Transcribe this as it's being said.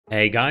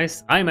Hey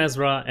guys, I'm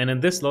Ezra, and in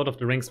this Lord of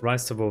the Rings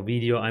Rise to War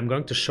video I'm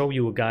going to show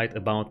you a guide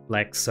about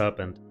Black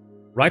Serpent.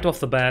 Right off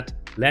the bat,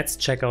 let's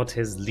check out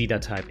his leader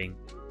typing.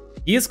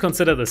 He is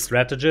considered a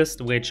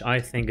strategist, which I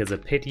think is a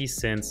pity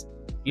since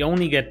we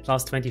only get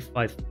plus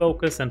 25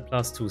 focus and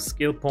plus 2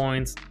 skill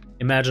points.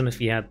 Imagine if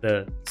he had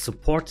the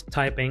support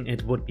typing,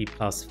 it would be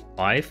plus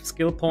 5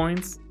 skill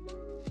points.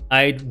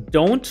 I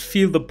don't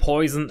feel the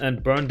poison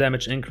and burn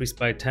damage increase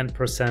by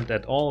 10%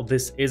 at all.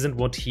 This isn't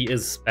what he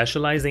is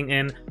specializing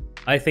in.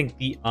 I think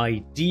the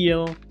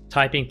ideal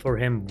typing for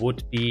him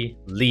would be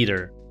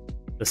leader.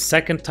 The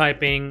second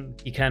typing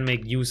he can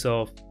make use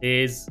of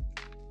is,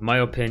 in my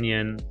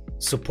opinion,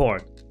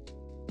 support.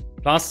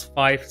 Plus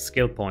 5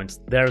 skill points.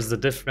 There's the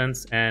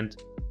difference, and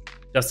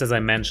just as I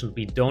mentioned,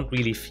 we don't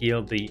really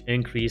feel the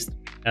increased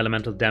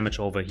elemental damage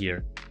over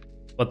here.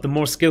 But the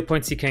more skill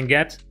points he can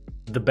get,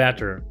 the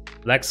better.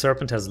 Black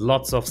Serpent has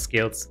lots of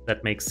skills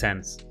that make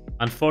sense.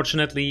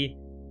 Unfortunately,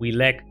 we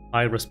lack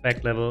high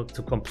respect level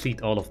to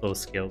complete all of those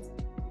skills.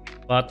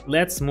 But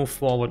let's move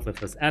forward with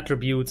his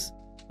attributes.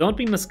 Don't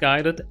be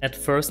misguided. At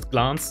first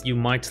glance, you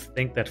might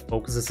think that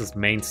focus is his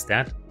main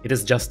stat. It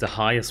is just the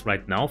highest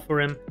right now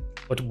for him.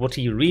 But what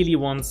he really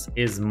wants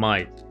is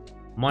might.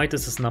 Might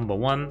is his number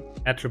 1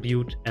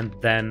 attribute, and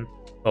then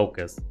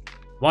focus.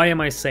 Why am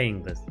I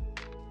saying this?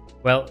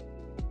 Well,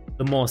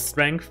 the more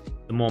strength,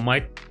 the more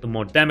might, the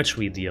more damage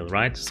we deal,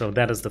 right? So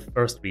that is the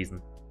first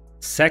reason.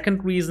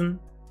 Second reason,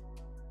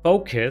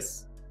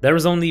 focus. There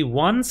is only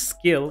one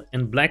skill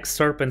in Black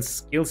Serpent's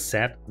skill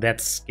set that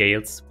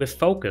scales with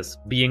focus,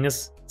 being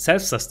his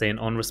self-sustain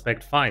on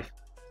respect 5,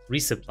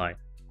 resupply.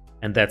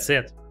 And that's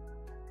it.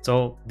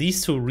 So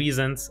these two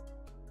reasons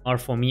are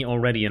for me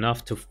already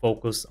enough to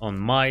focus on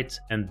might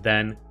and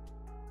then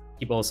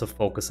keep also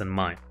focus in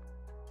mind.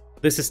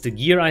 This is the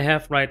gear I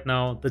have right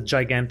now: the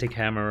gigantic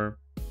hammer,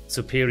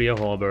 superior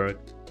halberd,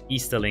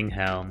 Easterling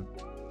helm,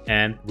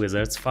 and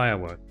wizard's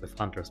firework with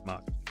hunter's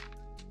mark.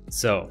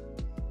 So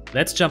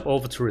let's jump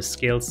over to his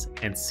skills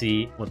and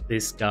see what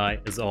this guy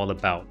is all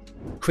about.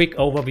 Quick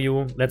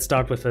overview, let's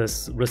start with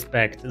his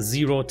respect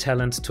 0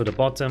 talent to the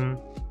bottom.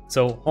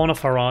 So Horn of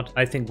Harad,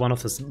 I think one of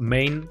his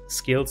main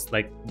skills,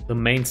 like the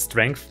main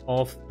strength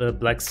of the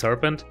Black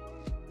Serpent,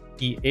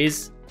 he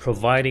is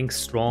providing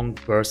strong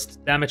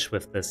burst damage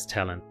with this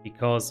talent,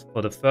 because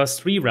for the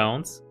first 3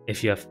 rounds,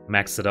 if you have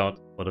maxed it out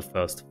for the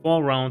first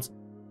 4 rounds,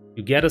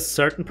 you get a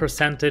certain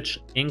percentage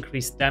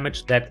increased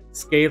damage that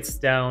scales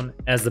down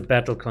as the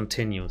battle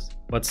continues,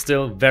 but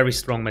still very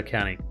strong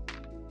mechanic.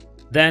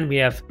 Then we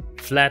have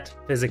flat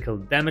physical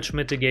damage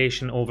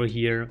mitigation over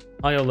here.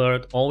 High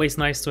alert, always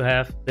nice to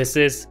have. This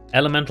is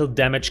elemental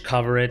damage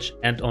coverage,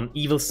 and on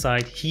evil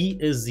side, he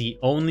is the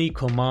only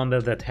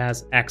commander that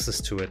has access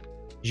to it.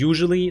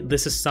 Usually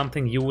this is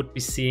something you would be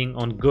seeing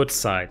on good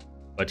side,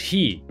 but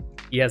he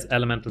has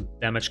elemental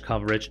damage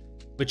coverage,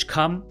 which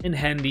come in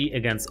handy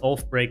against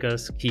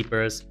Oathbreakers,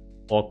 Keepers,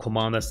 or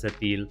commanders that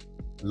deal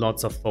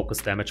lots of focus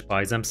damage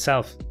by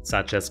themselves,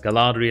 such as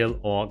Galadriel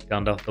or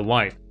Gandalf the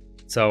White.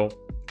 So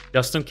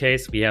just in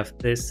case, we have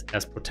this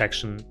as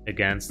protection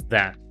against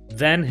that.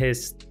 Then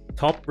his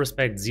top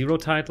respect 0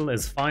 title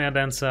is Fire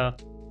Dancer.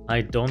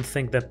 I don't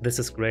think that this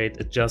is great.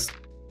 It just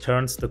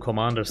turns the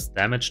commander's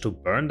damage to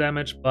burn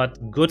damage,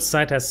 but good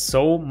side has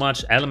so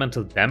much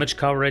elemental damage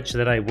coverage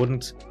that I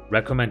wouldn't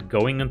recommend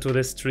going into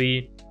this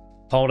tree.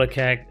 Powder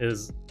Keg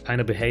is kind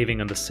of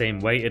behaving in the same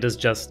way. It is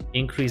just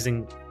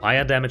increasing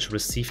fire damage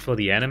received for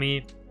the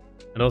enemy,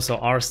 and also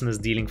Arson is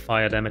dealing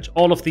fire damage.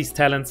 All of these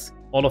talents,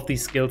 all of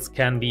these skills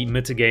can be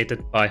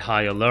mitigated by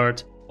High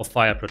Alert or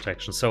Fire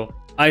Protection, so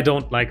I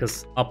don't like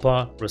his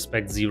upper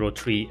respect 0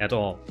 tree at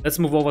all. Let's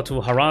move over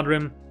to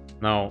Haradrim.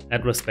 Now,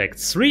 at respect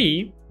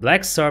 3,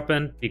 Black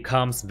Serpent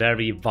becomes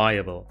very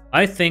viable.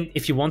 I think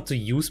if you want to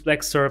use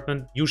Black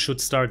Serpent, you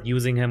should start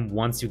using him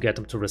once you get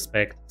him to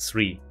respect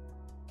 3.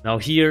 Now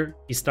here,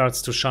 he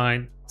starts to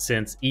shine,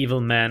 since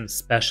evil men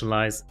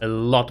specialize a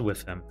lot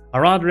with him.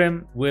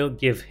 Haradrim will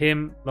give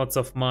him lots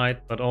of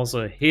might, but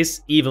also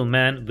his evil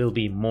men will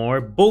be more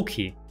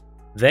bulky.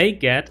 They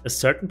get a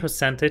certain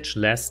percentage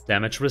less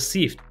damage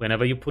received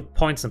whenever you put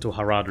points into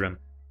Haradrim.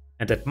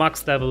 And at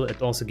max level,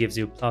 it also gives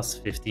you plus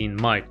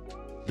 15 might.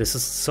 This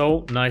is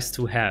so nice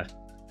to have.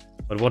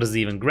 But what is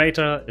even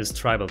greater is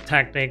tribal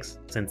tactics,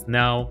 since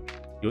now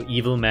your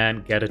evil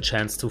men get a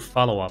chance to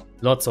follow up.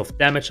 Lots of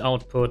damage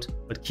output,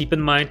 but keep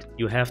in mind,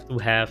 you have to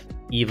have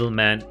evil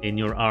men in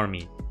your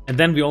army. And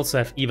then we also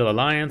have Evil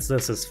Alliance.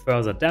 This is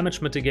further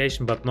damage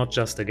mitigation, but not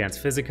just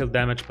against physical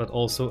damage, but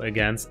also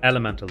against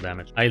elemental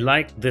damage. I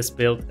like this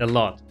build a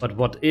lot, but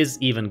what is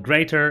even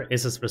greater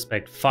is his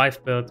respect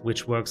 5 build,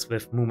 which works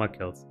with Muma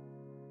kills.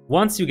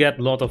 Once you get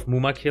Lord of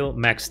Muma kill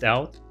maxed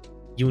out,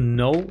 you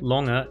no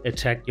longer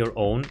attack your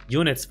own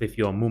units with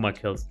your Muma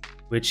kills,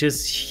 which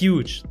is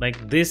huge.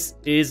 Like, this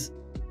is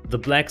the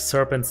Black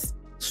Serpent's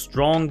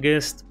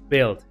strongest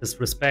build, his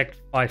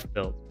respect 5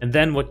 build. And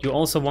then what you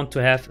also want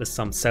to have is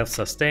some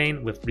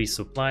self-sustain with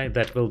resupply.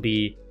 That will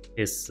be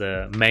his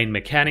main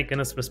mechanic in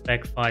his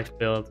respect 5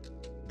 build.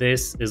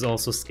 this is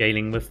also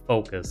scaling with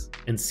focus.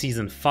 In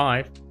Season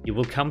 5, you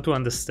will come to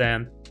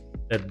understand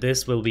that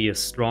this will be a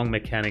strong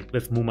mechanic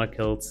with Muma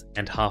kills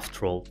and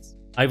half-trolls.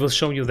 I will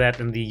show you that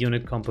in the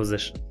unit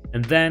composition.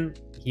 And then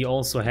he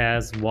also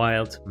has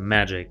wild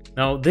magic.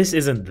 Now this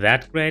isn't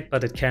that great,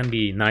 but it can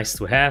be nice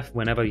to have.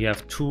 Whenever you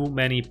have too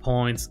many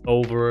points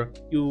over,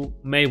 you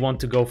may want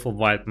to go for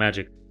wild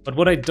magic. But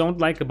what I don't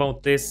like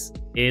about this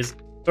is,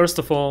 first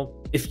of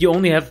all, if you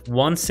only have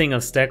one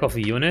single stack of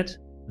a unit,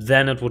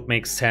 then it would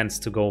make sense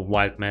to go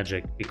wild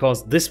magic,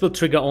 because this will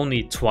trigger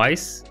only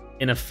twice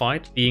in a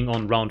fight, being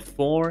on round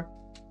 4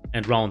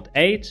 and round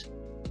 8,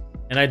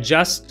 and I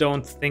just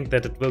don't think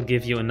that it will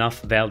give you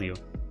enough value.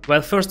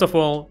 Well, first of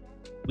all,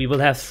 we will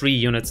have 3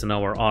 units in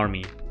our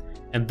army,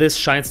 and this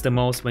shines the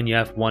most when you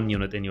have 1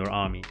 unit in your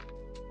army.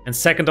 And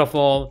second of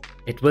all,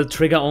 it will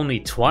trigger only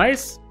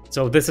twice,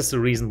 so this is the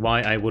reason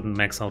why I wouldn't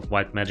max out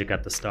wild magic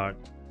at the start.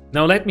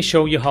 Now let me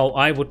show you how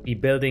I would be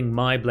building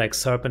my Black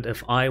Serpent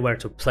if I were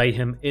to play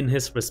him in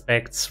his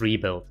Respect 3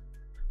 build.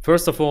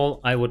 First of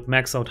all, I would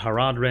max out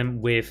Haradrim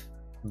with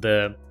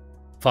the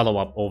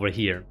follow-up over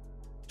here,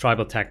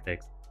 Tribal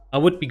Tactics. I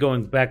would be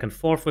going back and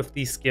forth with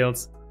these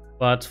skills,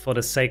 but for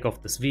the sake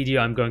of this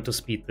video I'm going to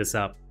speed this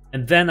up.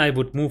 And then I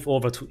would move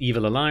over to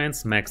Evil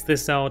Alliance, max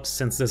this out,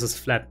 since this is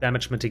flat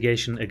damage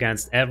mitigation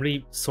against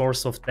every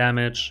source of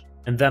damage.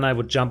 And then I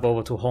would jump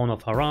over to Horn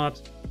of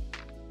Harad.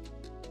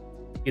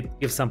 It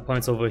gives some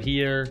points over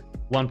here,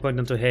 1 point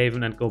into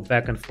Haven, and go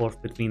back and forth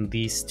between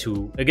these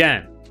two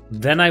again.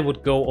 Then I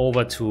would go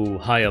over to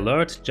High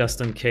Alert,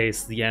 just in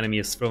case the enemy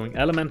is throwing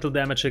elemental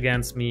damage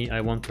against me. I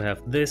want to have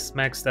this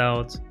maxed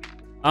out.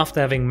 After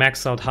having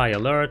maxed out High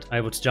Alert, I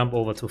would jump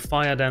over to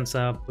Fire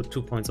Dancer, put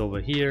 2 points over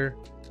here,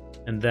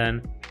 and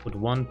then put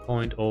 1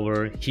 point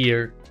over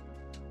here.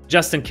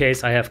 Just in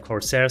case I have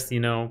Corsairs,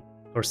 you know,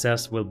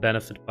 Corsairs will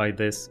benefit by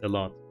this a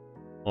lot.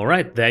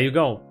 Alright, there you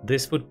go.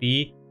 This would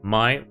be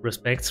my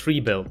Respect 3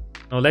 build.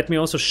 Now let me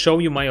also show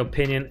you my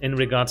opinion in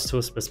regards to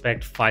his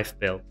Respect 5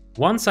 build.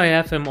 Once I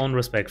have him on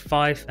Respect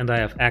 5 and I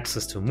have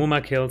access to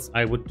Muma kills,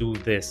 I would do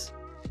this.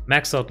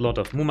 Max out lot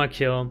of Muma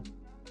kill.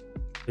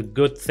 The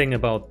good thing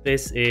about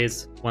this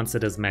is, once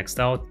it is maxed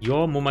out,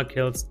 your Muma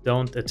kills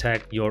don't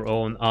attack your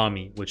own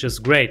army, which is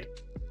great.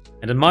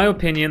 And in my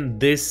opinion,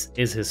 this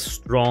is his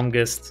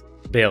strongest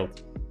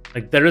build.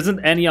 Like, there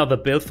isn't any other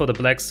build for the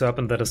Black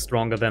Serpent that is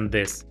stronger than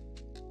this.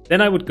 Then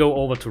I would go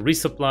over to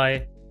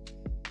resupply,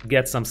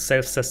 get some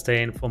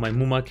self-sustain for my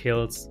Muma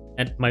kills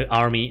and my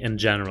army in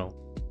general.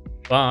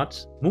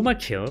 But Muma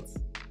kills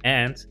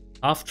and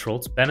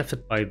half-trolls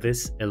benefit by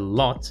this a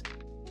lot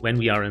when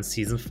we are in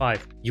Season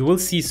 5. You will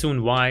see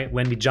soon why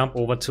when we jump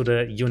over to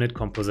the unit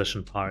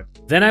composition part.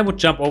 Then I would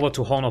jump over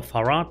to Horn of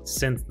Harad,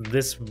 since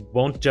this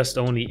won't just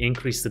only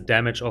increase the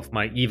damage of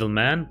my evil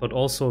man, but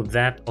also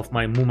that of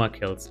my Muma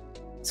kills.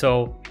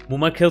 So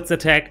Muma kills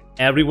attack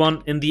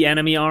everyone in the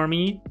enemy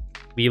army.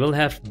 We will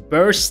have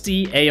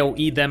bursty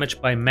AoE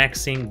damage by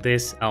maxing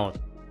this out.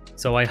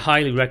 So I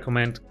highly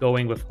recommend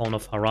going with Horn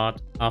of Harad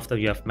after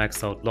you have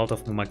maxed out lot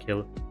of Muma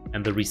kill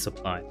and the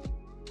resupply.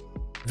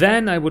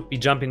 Then I would be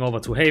jumping over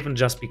to Haven,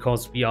 just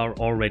because we are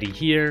already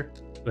here,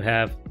 to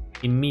have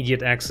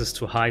immediate access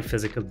to high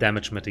physical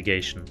damage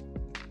mitigation.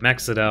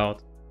 Max it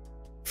out.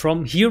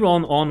 From here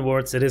on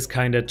onwards it is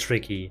kinda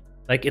tricky.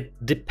 Like, it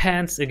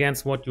depends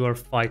against what you are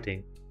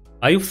fighting.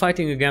 Are you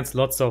fighting against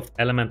lots of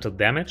elemental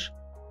damage?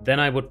 Then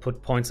I would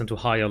put points into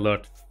High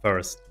Alert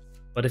first.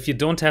 But if you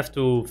don't have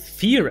to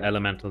fear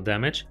elemental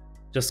damage,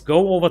 just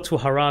go over to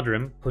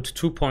Haradrim, put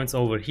 2 points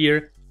over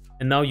here,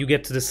 and now you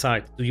get to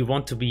decide, do you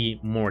want to be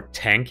more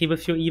tanky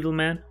with your evil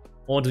man,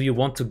 or do you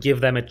want to give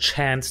them a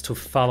chance to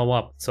follow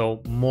up,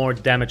 so more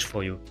damage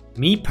for you?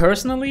 Me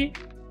personally,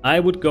 I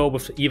would go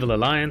with Evil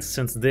Alliance,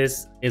 since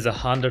this is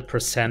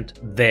 100%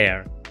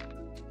 there.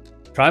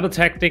 Tribal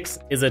Tactics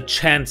is a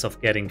chance of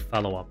getting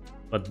follow-up,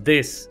 but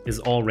this is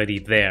already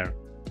there.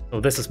 So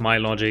this is my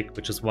logic,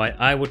 which is why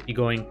I would be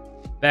going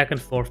back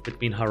and forth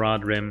between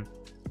Haradrim.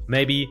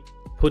 Maybe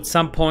put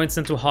some points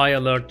into High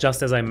Alert,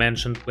 just as I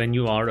mentioned, when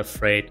you are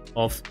afraid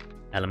of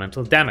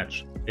elemental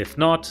damage. If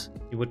not,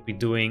 you would be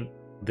doing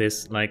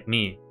this like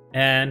me.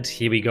 And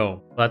here we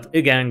go. But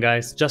again,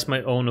 guys, just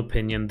my own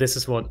opinion. This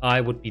is what I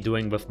would be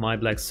doing with my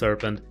Black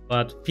Serpent,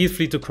 but feel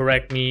free to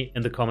correct me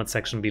in the comment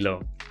section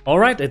below.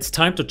 Alright, it's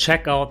time to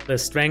check out the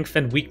strengths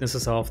and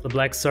weaknesses of the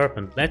Black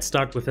Serpent. Let's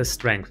start with his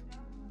strength.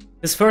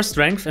 His first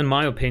strength, in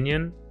my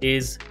opinion,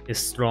 is his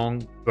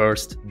strong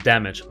burst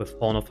damage with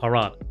Horn of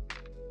Harad.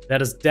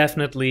 That is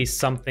definitely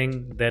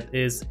something that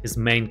is his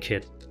main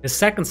kit. His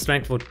second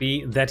strength would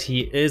be that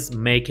he is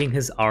making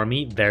his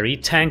army very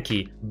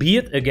tanky, be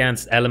it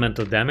against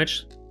elemental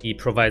damage, he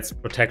provides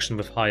protection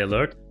with High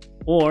Alert,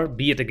 or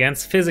be it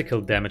against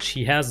physical damage.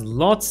 He has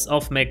lots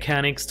of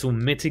mechanics to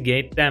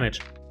mitigate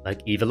damage,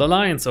 like Evil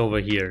Alliance over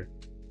here,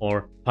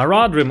 or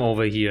Haradrim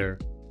over here,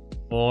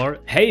 or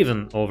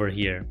Haven over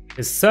here.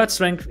 His third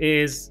strength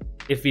is,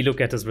 if we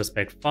look at his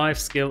Respect 5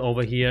 skill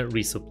over here,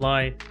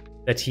 Resupply,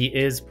 that he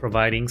is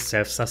providing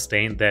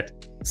self-sustain that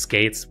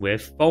scales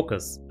with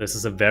focus. This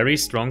is a very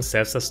strong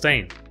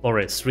self-sustain for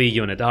a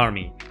 3-unit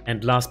army.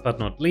 And last but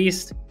not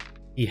least,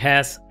 he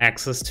has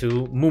access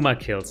to Muma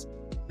kills.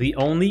 The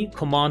only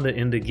commander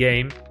in the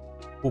game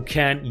who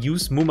can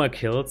use Muma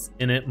kills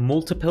in a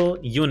multiple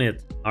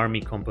unit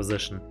army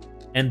composition.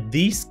 And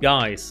these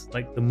guys,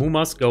 like the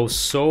Mumas, go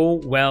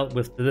so well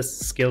with this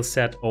skill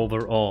set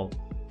overall.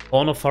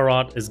 Horn of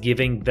Harad is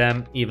giving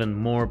them even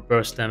more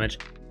burst damage.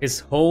 His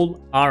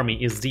whole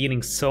army is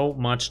dealing so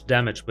much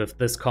damage with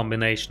this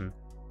combination.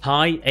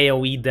 High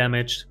AoE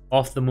damage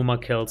of the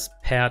Muma kills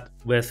paired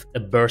with a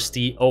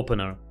bursty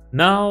opener.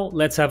 Now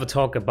let's have a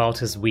talk about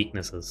his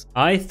weaknesses.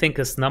 I think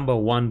his number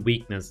one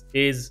weakness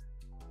is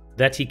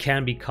that he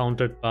can be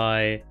countered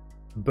by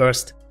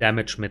burst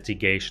damage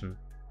mitigation.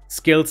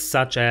 Skills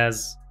such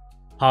as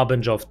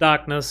Harbinger of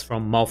Darkness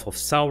from Mouth of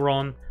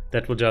Sauron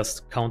that will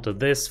just counter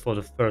this for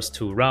the first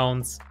 2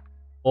 rounds,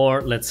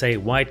 or let's say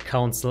White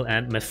Council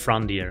and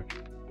Mithrandir.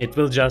 It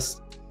will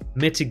just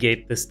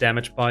mitigate this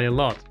damage by a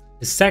lot.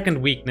 His second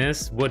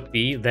weakness would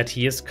be that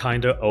he is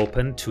kinda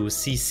open to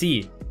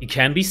CC. He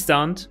can be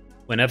stunned.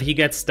 Whenever he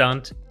gets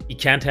stunned, he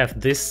can't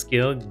have this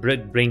skill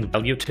bring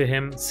value to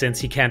him since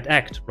he can't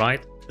act,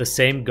 right? The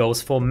same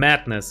goes for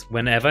Madness.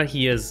 Whenever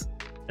he is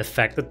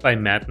affected by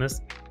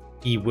Madness,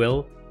 he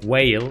will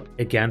wail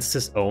against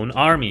his own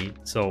army.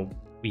 So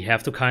we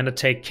have to kind of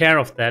take care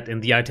of that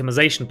in the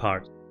itemization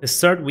part. His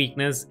third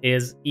weakness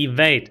is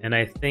Evade, and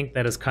I think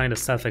that is kind of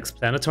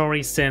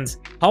self-explanatory since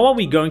how are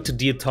we going to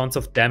deal tons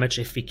of damage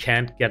if we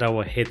can't get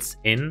our hits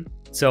in?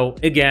 So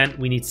again,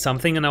 we need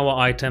something in our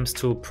items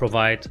to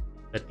provide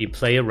that we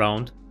play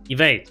around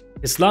Evade.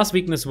 His last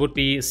weakness would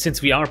be,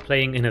 since we are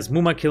playing in his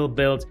Muma kill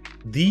build,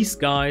 these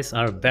guys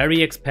are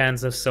very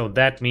expensive, so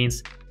that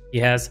means he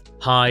has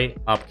high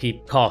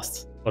upkeep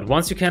costs. But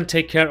once you can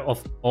take care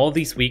of all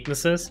these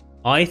weaknesses,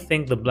 I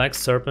think the Black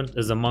Serpent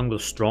is among the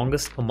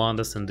strongest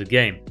commanders in the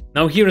game.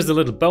 Now here is a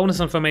little bonus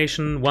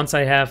information. Once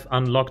I have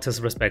unlocked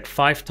his Respect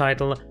 5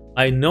 title,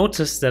 I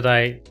noticed that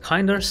I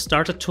kinda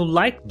started to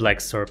like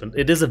Black Serpent.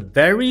 It is a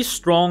very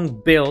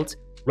strong build.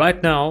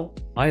 Right now,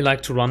 I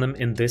like to run him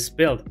in this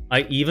build.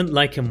 I even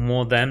like him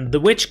more than the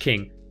Witch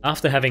King.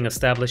 After having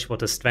established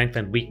what his strengths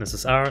and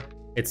weaknesses are,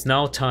 it's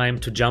now time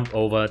to jump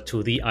over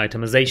to the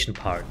itemization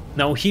part.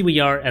 Now here we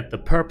are at the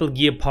purple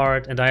gear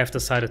part, and I have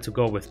decided to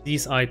go with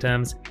these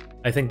items.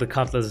 I think the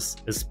Cutlass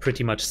is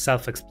pretty much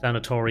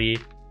self-explanatory.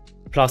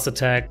 Plus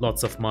attack,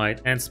 lots of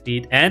might and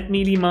speed and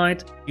melee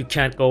might. You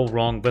can't go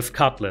wrong with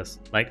Cutlass.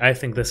 Like, I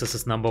think this is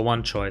his number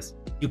one choice.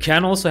 You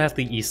can also have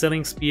the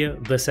Easterling Spear.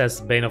 This has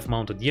Bane of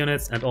Mounted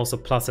Units and also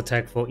plus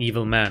attack for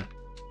Evil Man.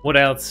 What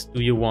else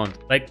do you want?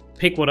 Like,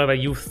 pick whatever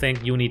you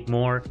think you need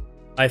more.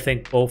 I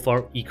think both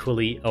are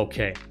equally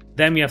okay.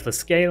 Then we have the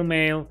Scale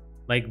Mail.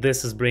 Like,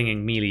 this is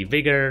bringing melee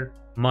vigor,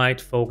 might,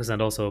 focus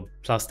and also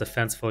plus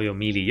defense for your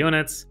melee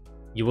units.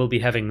 You will be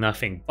having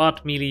nothing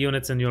but melee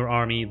units in your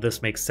army.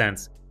 This makes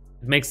sense.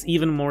 It makes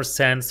even more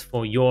sense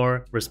for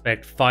your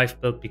Respect 5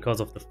 build because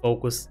of the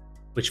focus,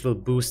 which will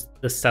boost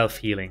the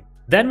self-healing.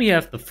 Then we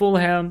have the Full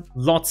Helm,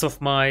 lots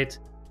of might,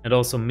 and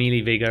also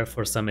melee vigor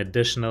for some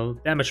additional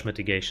damage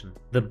mitigation.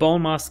 The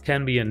Bone Mask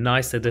can be a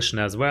nice addition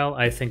as well.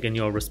 I think in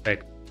your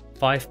Respect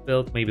 5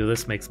 build, maybe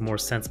this makes more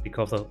sense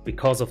because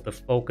of the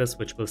focus,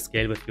 which will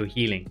scale with your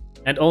healing.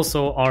 And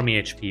also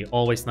army HP,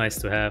 always nice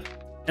to have.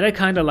 And I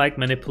kinda like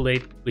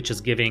Manipulate, which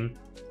is giving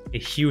a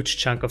huge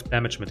chunk of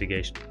damage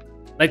mitigation.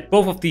 Like,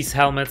 both of these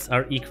helmets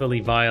are equally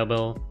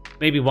viable.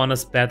 Maybe one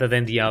is better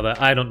than the other,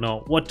 I don't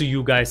know. What do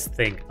you guys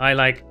think? I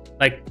like,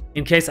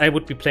 in case I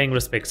would be playing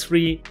Respect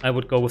 3, I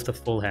would go with the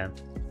Full Helm.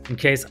 In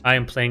case I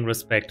am playing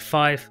Respect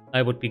 5,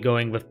 I would be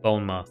going with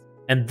Bone Mask.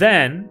 And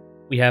then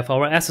we have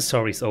our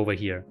accessories over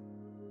here.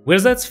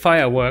 Wizard's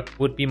Firework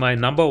would be my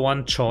number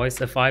one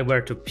choice if I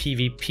were to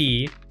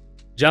PvP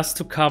just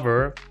to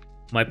cover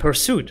my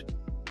pursuit.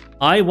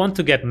 I want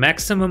to get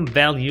maximum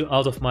value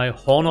out of my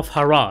Horn of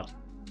Harad.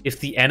 If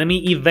the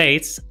enemy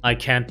evades, I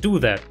can't do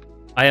that.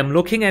 I am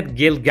looking at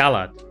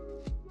Gil-galad.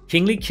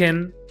 Kingly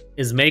Kin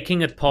is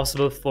making it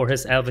possible for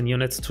his elven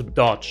units to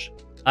dodge.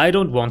 I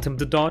don't want him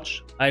to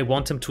dodge, I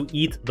want him to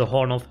eat the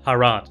Horn of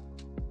Harad.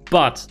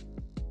 But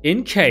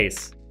in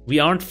case we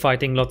aren't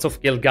fighting lots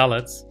of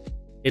Gil-galads,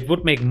 it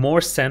would make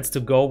more sense to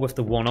go with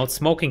the worn-out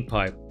Smoking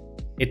Pipe.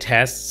 It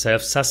has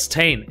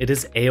self-sustain, it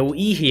is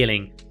AoE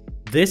healing.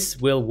 This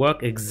will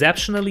work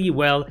exceptionally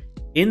well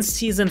in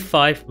Season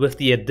 5 with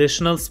the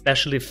additional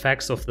special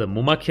effects of the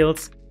Muma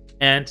kills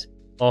and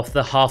of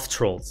the Half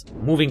Trolls.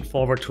 Moving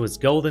forward to his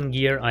golden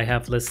gear, I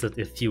have listed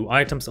a few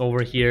items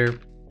over here.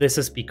 This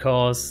is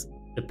because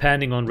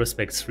depending on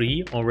Respect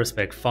 3 or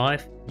Respect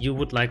 5, you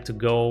would like to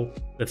go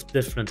with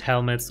different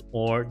helmets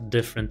or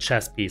different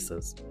chest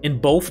pieces. In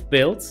both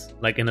builds,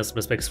 like in his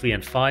Respect 3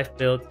 and 5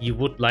 build, you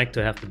would like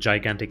to have the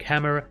gigantic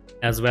hammer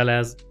as well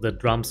as the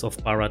drums of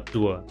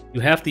Barad-dûr. You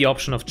have the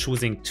option of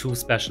choosing two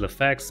special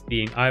effects,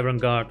 being Iron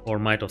Guard or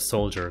Might of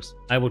Soldiers.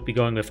 I would be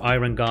going with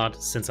Iron Guard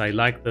since I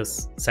like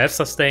this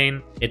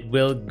self-sustain. It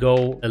will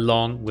go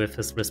along with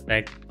his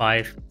Respect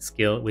 5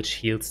 skill, which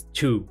heals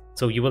 2.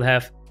 So you will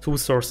have 2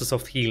 sources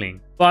of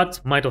healing. But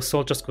Might of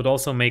Soldiers could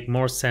also make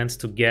more sense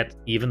to get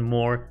even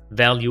more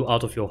value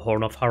out of your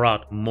Horn of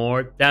Harad,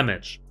 more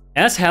damage.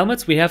 As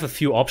helmets, we have a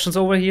few options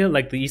over here,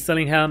 like the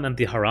Easterling Helm and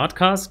the Harad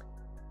Casque.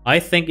 I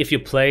think if you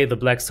play the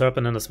Black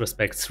Serpent in this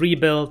Respect 3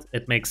 build,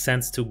 it makes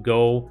sense to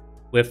go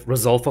with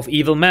Resolve of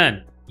Evil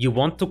Man. You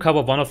want to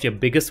cover one of your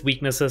biggest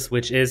weaknesses,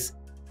 which is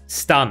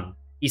stun.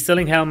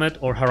 Easterling Helmet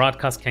or Harad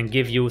Casque can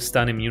give you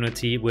stun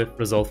immunity with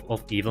Resolve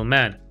of Evil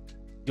Man.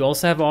 You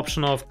also have the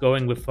option of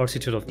going with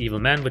Fortitude of Evil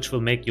Man, which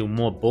will make you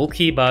more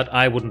bulky, but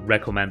I wouldn't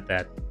recommend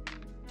that.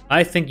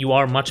 I think you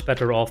are much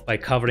better off by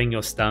covering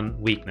your stun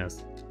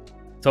weakness.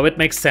 So it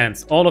makes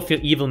sense, all of your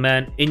Evil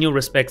Man in your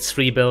Respect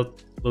 3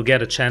 build will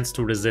get a chance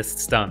to resist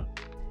stun.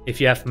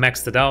 If you have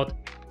maxed it out,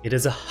 it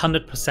is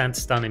 100%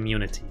 stun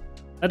immunity.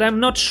 But I'm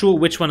not sure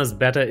which one is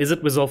better, is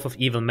it Resolve of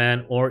Evil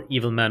Man or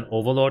Evil Man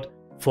Overlord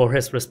for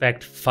his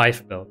Respect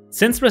 5 build.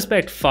 Since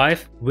Respect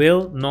 5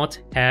 will not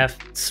have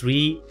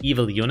 3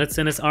 evil units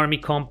in his army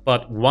comp,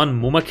 but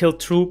 1 Muma kill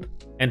troop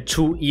and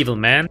 2 Evil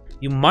Man,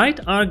 you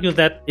might argue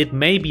that it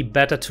may be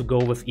better to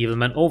go with Evil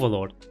Man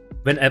Overlord.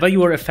 Whenever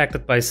you are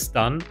affected by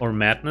stun or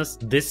madness,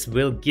 this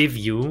will give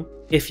you,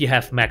 if you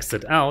have maxed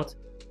it out,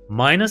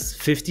 minus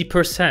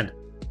 50%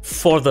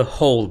 for the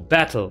whole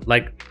battle,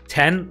 like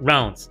 10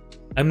 rounds.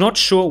 I'm not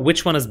sure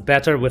which one is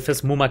better with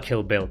his Muma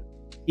kill build.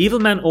 Evil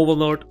Man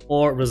Overlord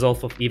or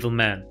Resolve of Evil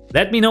Man.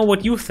 Let me know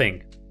what you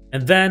think.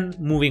 And then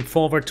moving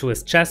forward to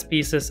his chess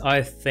pieces,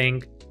 I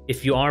think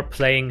if you are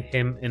playing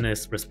him in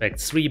his Respect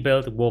 3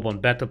 build,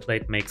 Warborn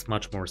Battleplate makes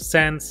much more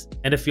sense.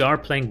 And if you are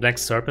playing Black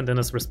Serpent in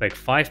his Respect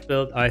 5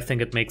 build, I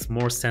think it makes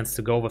more sense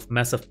to go with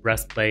Massive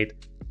Breastplate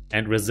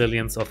and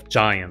Resilience of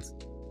Giants.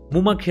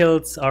 Muma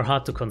kills are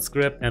hard to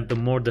conscript, and the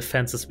more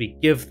defenses we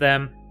give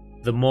them,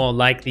 the more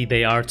likely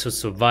they are to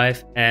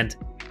survive and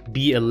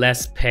be a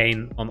less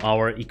pain on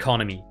our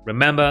economy.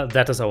 Remember,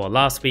 that is our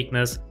last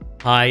weakness,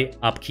 high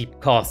upkeep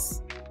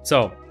costs.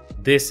 So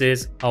this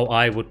is how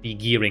I would be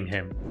gearing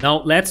him.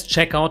 Now let's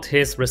check out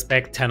his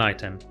Respect 10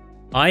 item.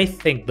 I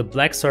think the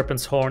Black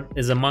Serpent's Horn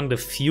is among the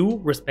few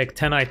Respect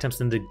 10 items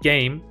in the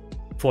game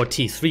for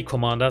T3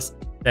 commanders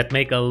that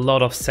make a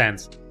lot of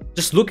sense.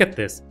 Just look at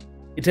this.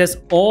 It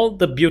has all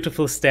the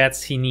beautiful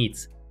stats he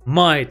needs.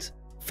 Might,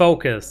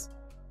 focus,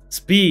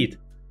 speed,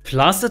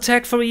 plus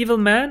attack for Evil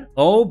Man?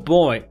 Oh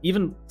boy,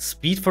 even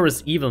speed for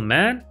his Evil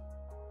Man?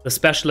 The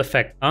special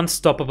effect,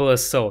 Unstoppable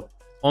Assault.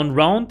 On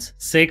round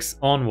 6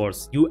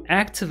 onwards, you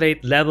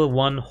activate level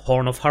 1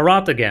 Horn of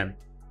Harad again.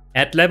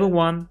 At level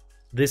 1,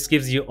 this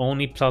gives you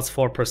only plus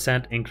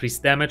 4%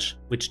 increased damage,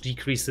 which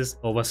decreases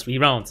over 3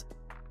 rounds.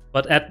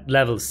 But at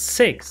level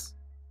 6,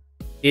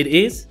 it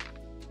is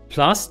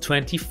plus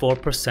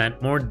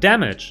 24% more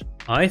damage.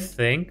 I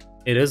think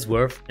it is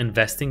worth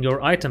investing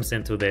your items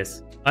into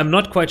this. I'm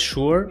not quite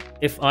sure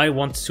if I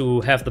want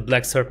to have the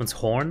Black Serpent's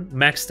Horn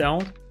maxed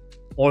out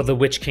or the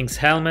Witch King's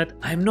Helmet.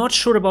 I'm not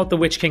sure about the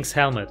Witch King's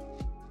Helmet.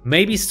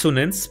 Maybe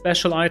Sunin's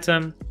special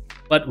item,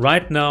 but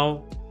right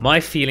now my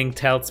feeling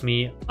tells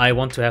me I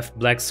want to have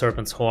Black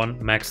Serpent's Horn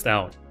maxed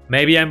out.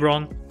 Maybe I'm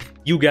wrong.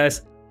 You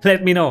guys,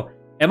 let me know.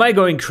 Am I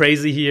going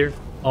crazy here?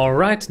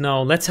 Alright,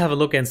 now let's have a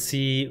look and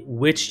see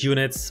which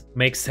units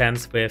make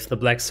sense with the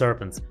Black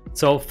Serpents.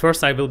 So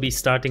first I will be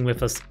starting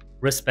with a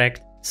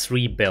Respect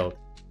 3 build.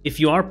 If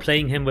you are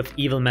playing him with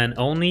Evil Man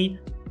only,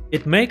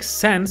 it makes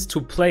sense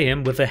to play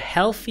him with a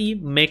healthy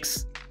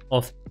mix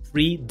of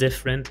 3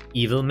 different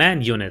Evil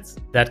Man units.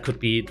 That could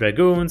be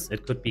Dragoons,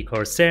 it could be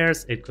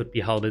Corsairs, it could be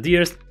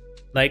Halberdiers.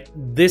 Like,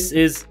 this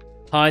is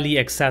highly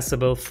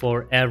accessible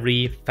for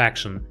every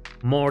faction.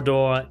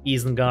 Mordor,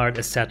 Isengard,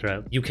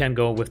 etc. You can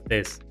go with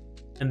this.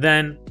 And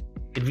then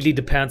it really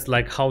depends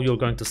like how you're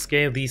going to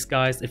scale these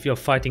guys. If you're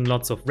fighting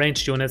lots of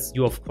ranged units,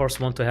 you of course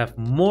want to have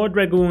more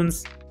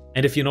Dragoons.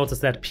 And if you notice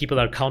that people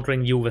are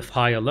countering you with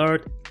high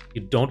alert,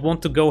 you don't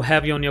want to go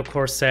heavy on your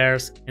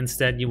Corsairs.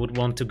 Instead, you would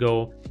want to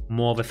go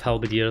more with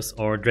Halberdiers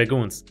or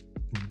Dragoons.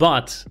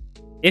 But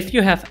if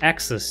you have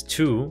access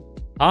to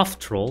half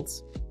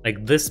trolls,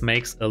 like this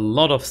makes a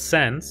lot of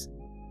sense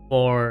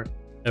for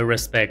a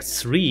Respect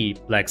 3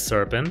 Black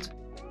Serpent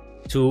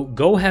to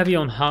go heavy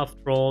on half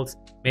trolls,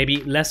 maybe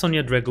less on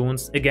your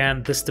Dragoons.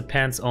 Again, this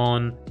depends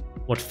on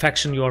what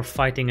faction you are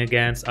fighting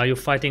against. Are you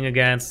fighting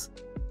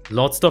against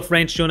lots of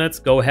ranged units?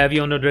 Go heavy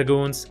on the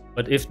Dragoons,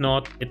 but if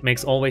not, it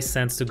makes always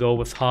sense to go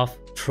with half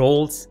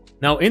trolls.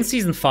 Now in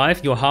Season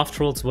 5, your half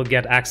trolls will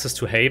get access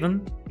to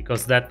Haven,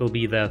 because that will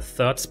be their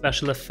 3rd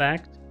special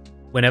effect.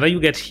 Whenever you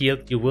get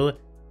healed, you will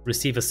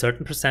receive a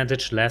certain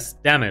percentage less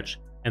damage,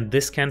 and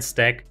this can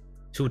stack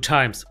 2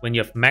 times. When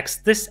you have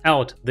maxed this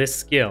out, this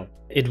skill,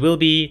 it will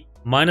be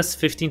minus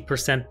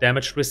 15%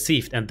 damage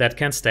received, and that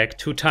can stack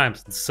 2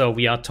 times. So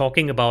we are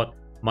talking about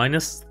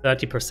minus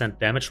 30%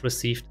 damage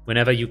received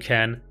whenever you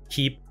can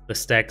keep the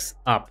stacks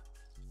up.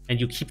 And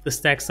you keep the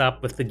stacks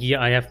up with the gear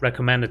I have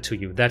recommended to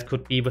you. That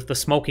could be with the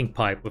Smoking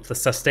Pipe, with the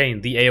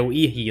Sustain, the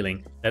AoE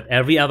healing, that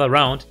every other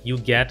round you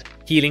get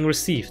healing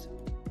received.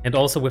 And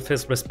also with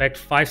his Respect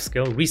 5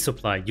 skill,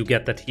 Resupply, you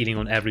get that healing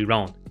on every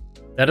round.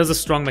 That is a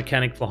strong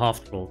mechanic for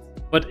half trolls.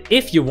 But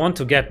if you want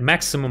to get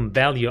maximum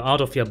value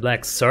out of your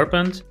Black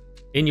Serpent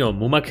in your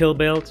Muma kill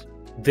build,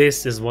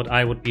 this is what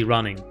I would be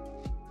running.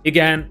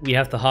 Again, we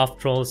have the half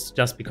trolls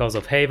just because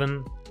of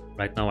Haven.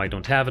 Right now I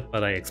don't have it,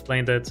 but I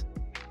explained it.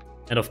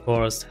 And of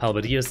course,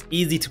 Halberdiers,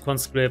 easy to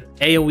conscript,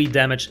 AoE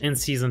damage in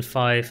Season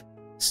 5,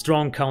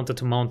 strong counter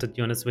to mounted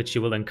units which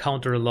you will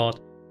encounter a lot.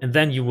 And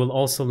then you will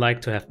also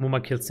like to have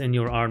Muma kills in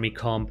your army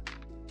comp.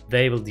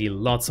 They will deal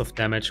lots of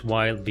damage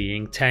while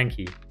being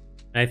tanky.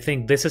 And I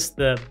think this is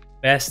the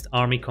best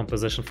army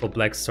composition for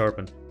Black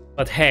Serpent.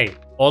 But hey,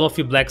 all of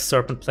you Black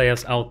Serpent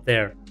players out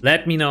there,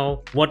 let me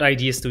know what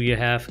ideas do you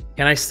have.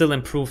 Can I still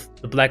improve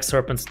the Black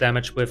Serpent's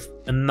damage with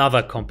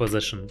another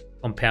composition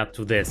compared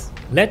to this?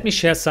 Let me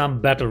share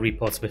some battle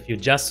reports with you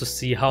just to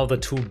see how the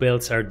two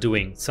builds are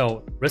doing.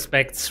 So,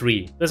 Respect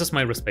 3. This is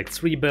my Respect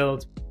 3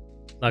 build,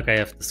 like I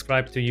have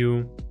described to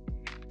you.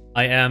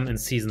 I am in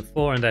Season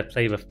 4 and I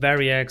play with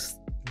Variax,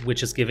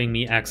 which is giving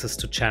me access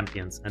to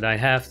champions. And I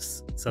have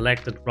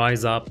selected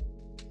Rise Up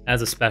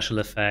as a special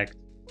effect.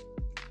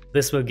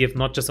 This will give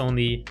not just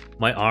only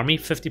my army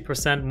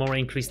 50% more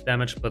increased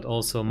damage, but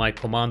also my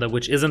commander,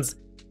 which isn't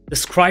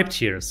described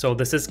here, so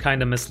this is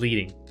kind of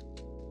misleading.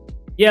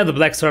 Yeah, the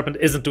Black Serpent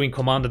isn't doing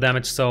commander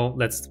damage, so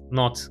let's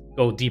not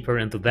go deeper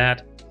into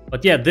that.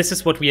 But yeah, this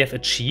is what we have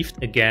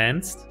achieved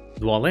against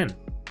Dwalin.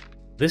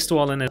 This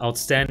Dwalin is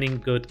outstanding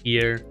good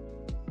gear.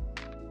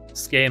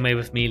 Scale May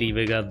with melee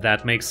vigor,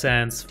 that makes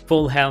sense.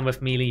 Full helm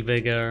with melee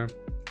vigor.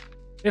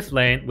 Fifth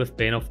lane with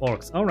Bane of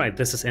Orcs. Alright,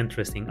 this is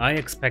interesting. I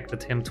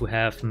expected him to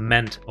have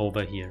Ment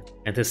over here.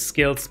 And his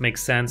skills make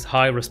sense.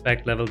 High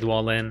respect level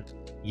Dwalin.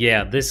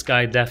 Yeah, this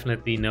guy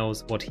definitely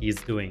knows what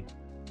he's doing.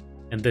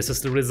 And this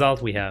is the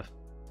result we have.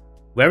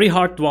 Very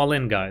hard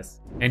Dwalin, guys.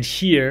 And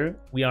here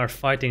we are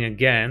fighting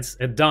against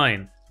a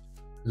Dine.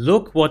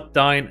 Look what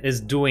Dine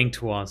is doing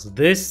to us.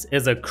 This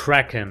is a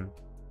Kraken.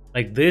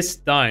 Like this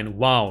Dine,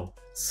 wow.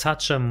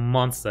 Such a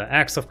monster.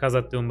 Axe of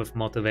Khazad-dûm with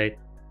Motivate.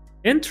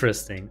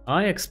 Interesting.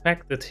 I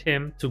expected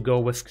him to go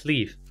with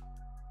Cleave.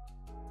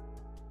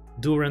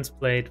 Durance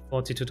Plate,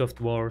 Fortitude of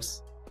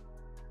Dwarves.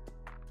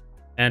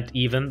 And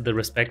even the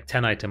Respect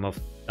 10 item of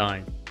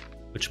Dine.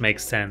 Which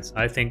makes sense.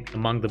 I think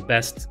among the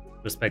best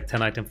Respect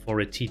 10 item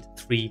for a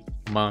T3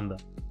 commander.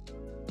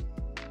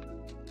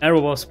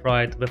 Arrow of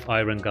Sprite with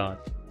Iron Guard.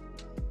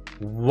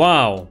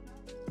 Wow.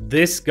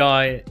 This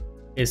guy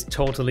is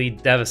totally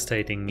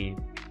devastating me.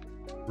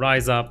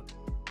 Rise Up.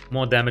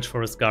 More damage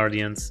for his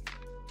Guardians.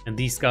 And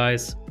these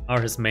guys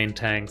are his main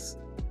tanks.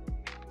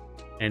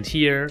 And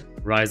here,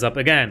 Rise Up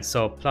again,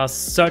 so plus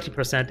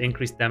 30%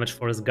 increased damage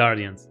for his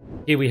Guardians.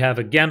 Here we have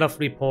a Gandalf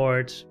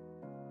report.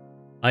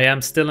 I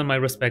am still in my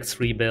Respect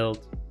 3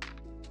 build.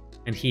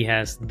 And he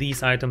has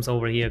these items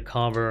over here,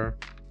 Cover,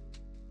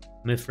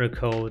 Mithril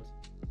Coat,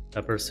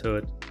 Pepper's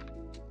Hood,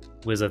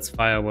 Wizard's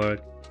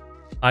Firework,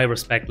 High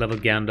Respect level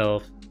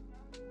Gandalf.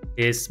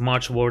 His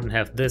March Warden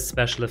have this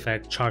special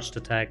effect, Charged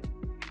Attack.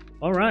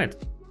 Alright.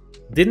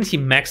 Didn't he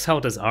max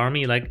out his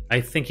army? Like,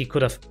 I think he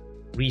could have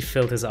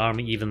refilled his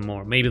army even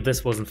more. Maybe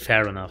this wasn't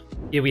fair enough.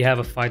 Here we have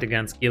a fight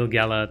against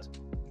Gil-galad.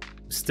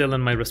 Still in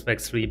my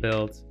Respect 3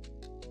 build.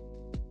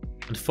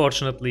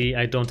 Unfortunately,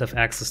 I don't have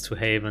access to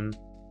Haven.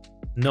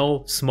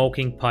 No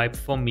smoking pipe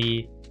for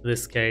me in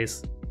this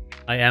case.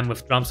 I am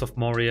with Drums of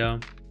Moria.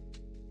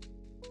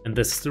 And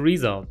this is the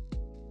result.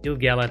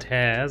 Gil-galad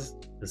has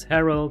his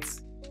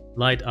Heralds,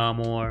 Light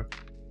Armor,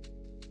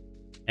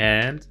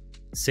 and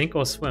Sink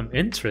or Swim.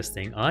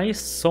 Interesting. I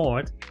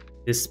thought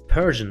this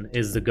Persian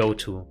is the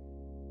go-to.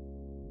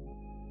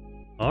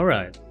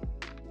 Alright.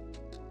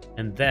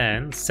 And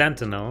then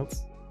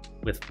Sentinels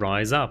with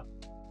Rise Up.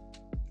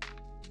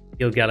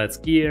 Gil-galad's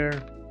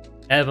gear,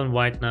 Elven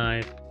White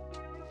Knight,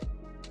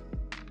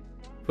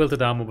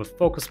 Quilted Armor with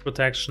Focus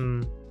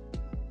Protection,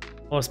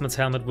 Horseman's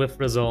Helmet with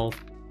Resolve,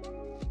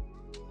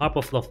 Harp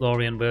of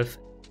Lothlorien with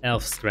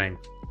Elf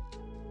Strength,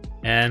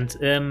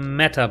 and a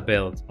meta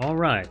build.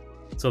 Alright.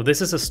 So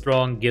this is a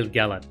strong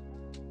Gil-galad.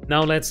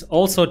 Now let's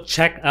also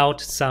check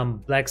out some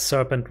Black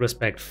Serpent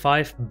Respect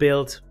 5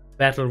 build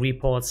battle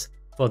reports.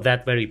 For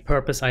that very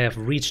purpose I have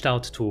reached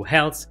out to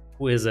Helz,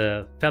 who is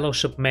a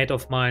fellowship mate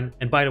of mine.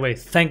 And by the way,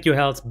 thank you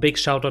Helz, big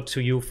shout out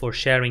to you for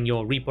sharing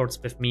your reports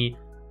with me.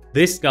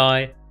 This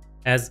guy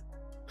has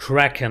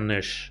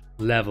Krakenish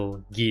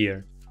level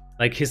gear.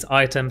 Like his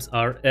items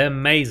are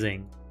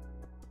amazing.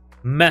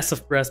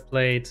 Massive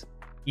breastplate,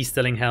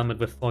 Easterling helmet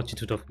with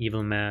Fortitude of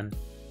Evil Man,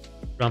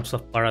 Drums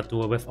of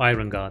Barad-dûr with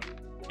Iron Guard,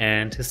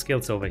 and his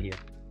skills over here.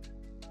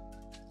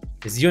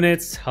 His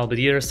units,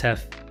 Halberdiers,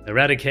 have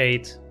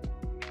Eradicate,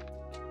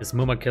 his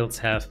Muma kills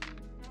have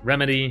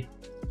Remedy,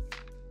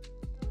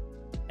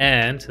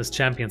 and his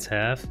champions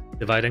have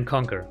Divide and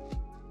Conquer.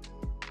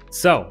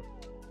 So,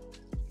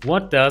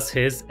 what does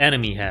his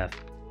enemy have?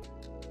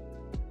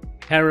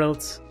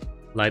 Heralds,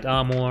 Light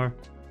Armor,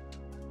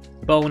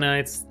 Bow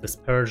Knights,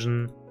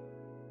 Dispersion,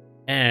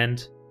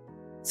 and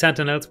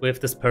Sentinels with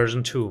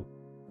Dispersion too.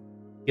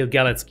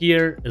 Gil-galad's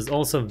gear is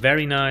also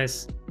very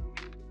nice.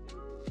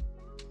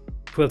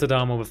 Quilted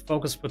Armor with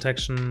Focus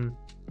Protection,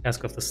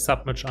 Cask of the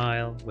Submerged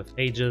Isle with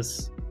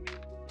Aegis,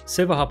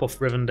 Silver Harp of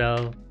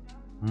Rivendell,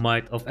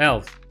 Might of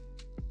Elf.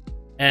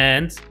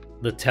 And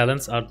the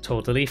talents are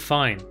totally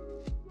fine.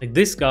 Like,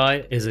 this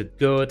guy is a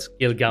good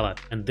Gil-galad,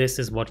 and this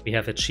is what we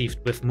have achieved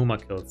with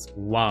Muma kills.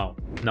 Wow.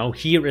 Now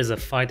here is a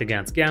fight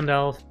against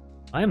Gandalf.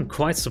 I am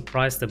quite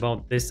surprised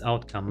about this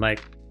outcome.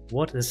 Like,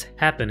 what is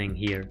happening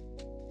here?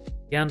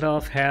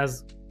 Gandalf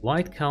has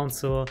White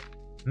Council,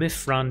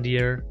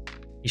 Mithrandir.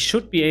 He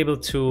should be able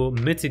to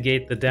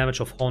mitigate the damage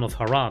of Horn of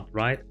Harad,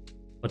 right?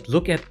 But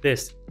look at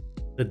this.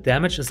 The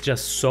damage is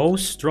just so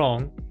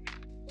strong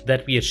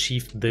that we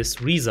achieved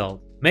this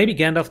result. Maybe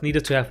Gandalf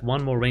needed to have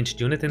one more ranged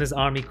unit in his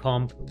army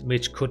comp,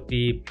 which could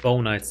be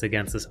Bow Knights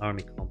against his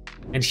army comp.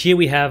 And here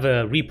we have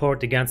a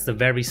report against a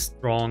very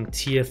strong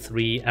tier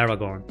 3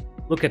 Aragorn.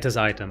 Look at his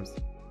items.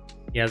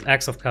 He has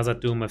Axe of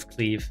Khazad-dûm with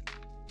Cleave,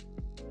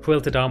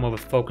 Quilted Armor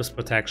with Focus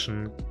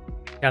Protection,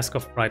 Cask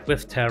of Pride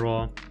with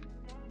Terror,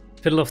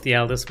 Fiddle of the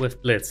Eldest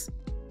with Blitz.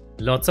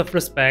 Lots of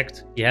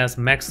respect. He has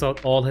maxed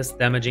out all his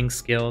damaging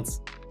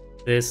skills.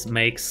 This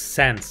makes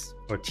sense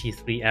for tier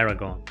 3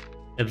 Aragorn.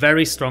 A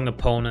very strong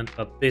opponent,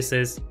 but this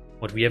is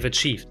what we have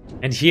achieved.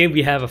 And here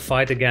we have a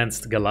fight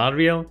against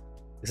Galadriel.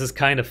 This is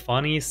kind of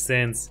funny,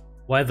 since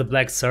while the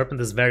Black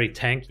Serpent is very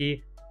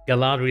tanky,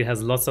 Galadriel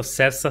has lots of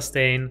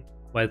self-sustain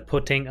while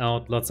putting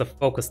out lots of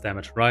focus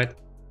damage, right?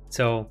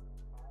 So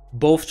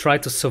both try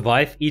to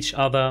survive each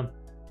other,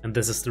 and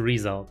this is the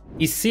result.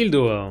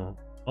 Isildur.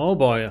 Oh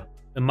boy.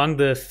 Among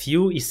the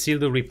few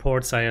Isildur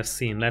reports I have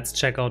seen, let's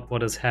check out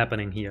what is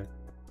happening here.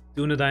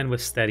 Dunedain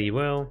with Steady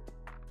Will.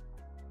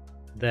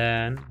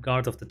 Then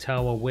Guard of the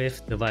Tower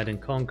with Divide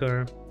and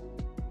Conquer.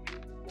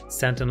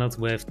 Sentinels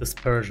with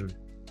Dispersion.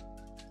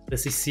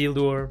 This is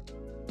Isildur.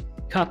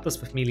 Cutlass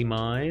with Melee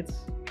Might.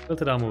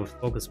 Quilted Armor with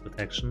Focus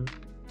Protection.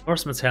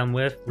 Horseman's Helm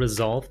with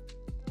Resolve.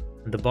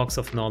 And the Box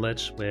of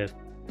Knowledge with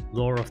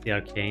Lore of the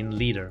Arcane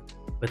Leader.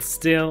 But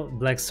still,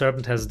 Black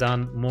Serpent has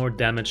done more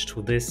damage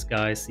to this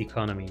guy's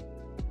economy.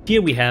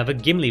 Here we have a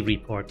Gimli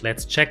report.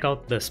 Let's check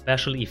out the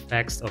special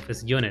effects of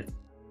his unit.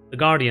 The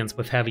Guardians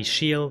with Heavy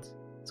Shield.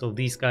 So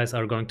these guys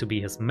are going to be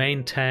his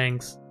main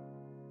tanks.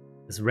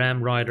 His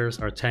Ram Riders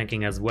are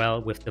tanking as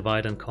well with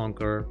Divide and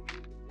Conquer.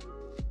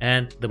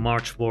 And the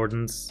March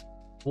Wardens,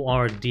 who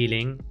are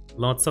dealing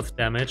lots of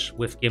damage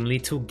with Gimli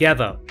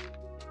together.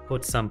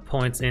 Put some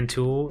points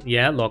into,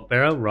 yeah,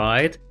 Lockbearer,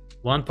 right.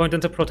 1 point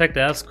into Protect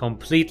Elves,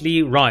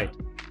 completely right.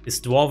 His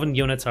Dwarven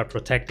units are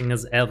protecting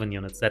his Elven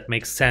units, that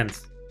makes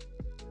sense.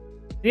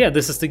 Yeah,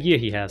 this is the gear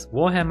he has.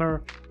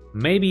 Warhammer,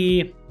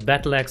 maybe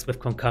Battle Axe with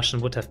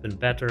Concussion would have been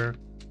better.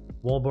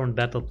 Warborn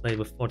Battle Plate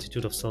with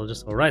Fortitude of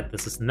Soldiers. Alright,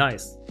 this is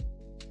nice.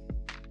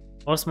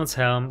 Horseman's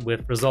Helm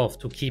with Resolve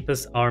to keep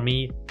his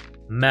army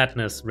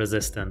madness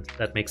resistant.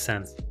 That makes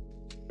sense.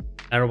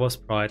 Erebos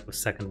Pride with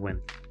Second Wind.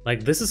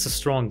 Like, this is a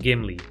strong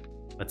Gimli.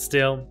 But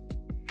still,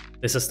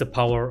 this is the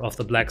power of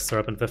the Black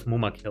Serpent with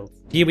Muma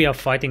kills. Here we are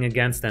fighting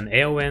against an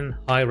Eowyn.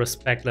 High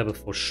respect level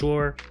for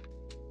sure.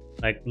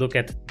 Like, look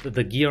at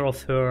the gear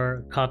of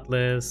her.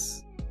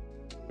 Cutlass.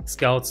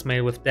 Scout's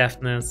Mail with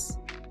Deftness.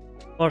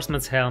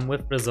 Horseman's Helm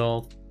with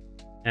Resolve,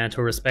 and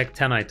her respect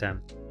 10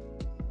 item.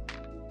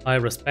 High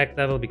respect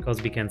level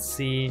because we can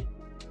see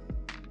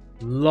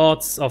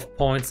lots of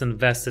points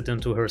invested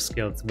into her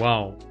skills.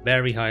 Wow,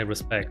 very high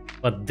respect.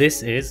 But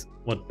this is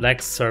what Black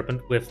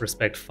Serpent with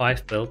respect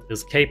 5 build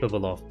is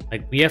capable of.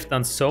 Like, we have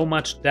done so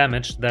much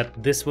damage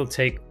that this will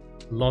take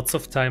lots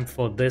of time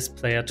for this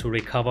player to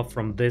recover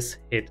from this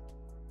hit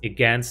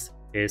against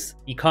his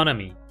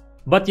economy.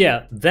 But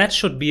yeah, that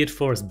should be it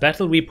for his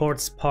battle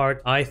reports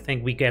part. I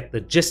think we get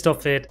the gist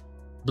of it.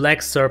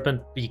 Black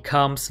Serpent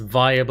becomes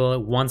viable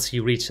once he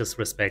reaches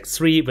respect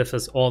 3 with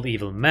his All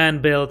Evil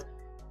Man build.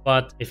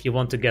 But if you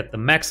want to get the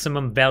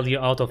maximum value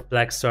out of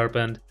Black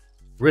Serpent,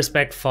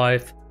 respect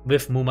 5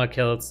 with Muma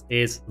kills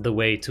is the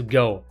way to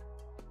go.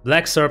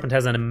 Black Serpent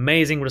has an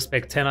amazing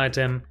respect 10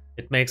 item.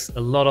 It makes a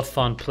lot of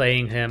fun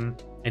playing him.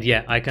 And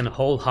yeah, I can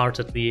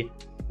wholeheartedly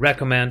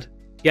recommend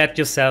get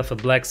yourself a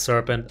Black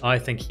Serpent. I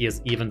think he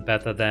is even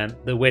better than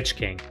the Witch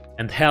King.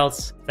 And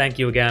Hells, thank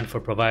you again for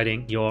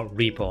providing your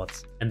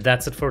reports. And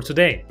that's it for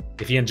today.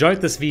 If you enjoyed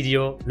this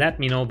video, let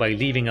me know by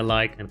leaving a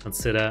like and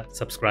consider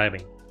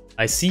subscribing.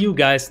 I see you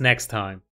guys next time.